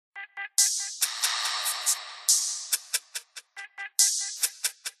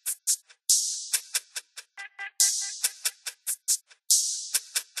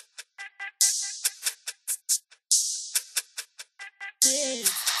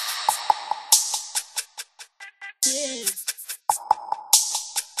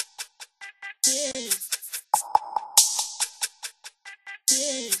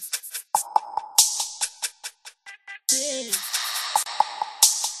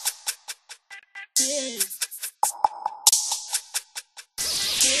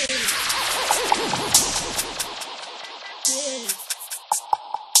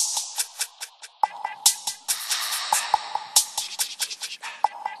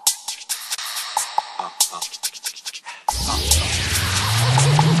To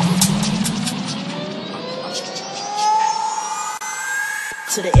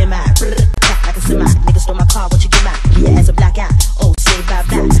the MI, like a semi. Nigga stole my car, what you get mine? Yeah, as a black eye. Oh, say bye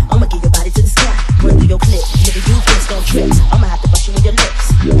bye. I'ma give your body to the sky. Run through your clip, nigga, you just don't trip. I'ma have to bust you in your lips.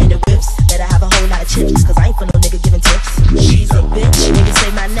 And the whips, better have a whole lot of chips. Cause I ain't for no nigga giving tips. She's a bitch, nigga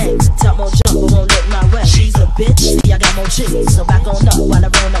say my name. Talk more junk, but won't look my way. She's a bitch, see I got more chicks. So back on up while I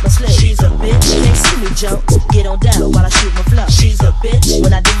roll up a slip. She's a bitch, can't see me jump. Get on down while I shoot my flow. She's a bitch,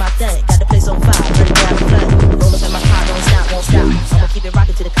 when I do my thing. Got the place on fire, running around the flame. Roll up in my car, don't stop, won't stop. I'ma keep it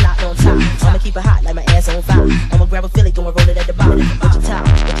rocking to the clock on top. I'ma keep it hot like my ass on fire. I'ma grab a Philly, go and roll it at the bottom. What you top,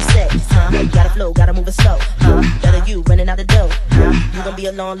 what you say, huh? Gotta flow, gotta move it slow, huh? Better you running out the door, huh? You gon' be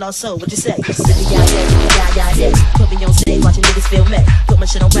a long lost soul, what you say? Yeah. Put me on stage, watching niggas feel me. Put my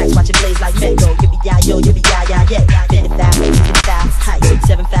shit on wax, watch it blaze like me. Go, yippee yo, yippee yeah. 55, 65, height,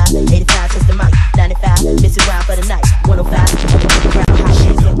 75, 85, test the mic. 95, miss it round for the night. 105, I'ma keep it round high.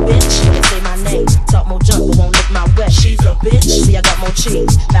 She's a bitch, they say my name. Talk more junk, but won't look my way. She's a bitch, see I got more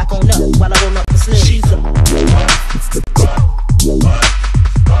cheese. Back on up while I roll up the slim. She's a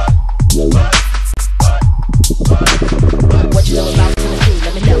what you know about Tennessee,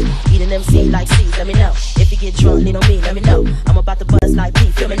 let me know. Eating MC like C's, let me know. If you get drunk, lean on me, let me know. I'm about to buzz like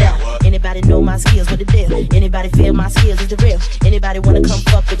P, feel me now. Anybody know my skills, what the deal? Anybody feel my skills is the real? Anybody wanna come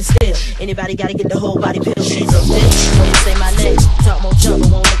fuck with the steel? Anybody gotta get the whole body pill? She's a bitch, when you say my name. Talk more junk,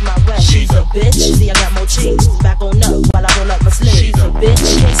 but won't look my way. She's a bitch, see I got more cheese. Back on up while I roll up my sleeve. She's a bitch,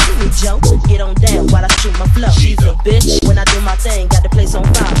 can't see me jump. Get on down while I shoot my flow. She's a bitch, when I do my thing. Got the place on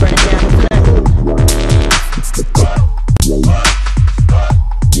fire, burning down the flame.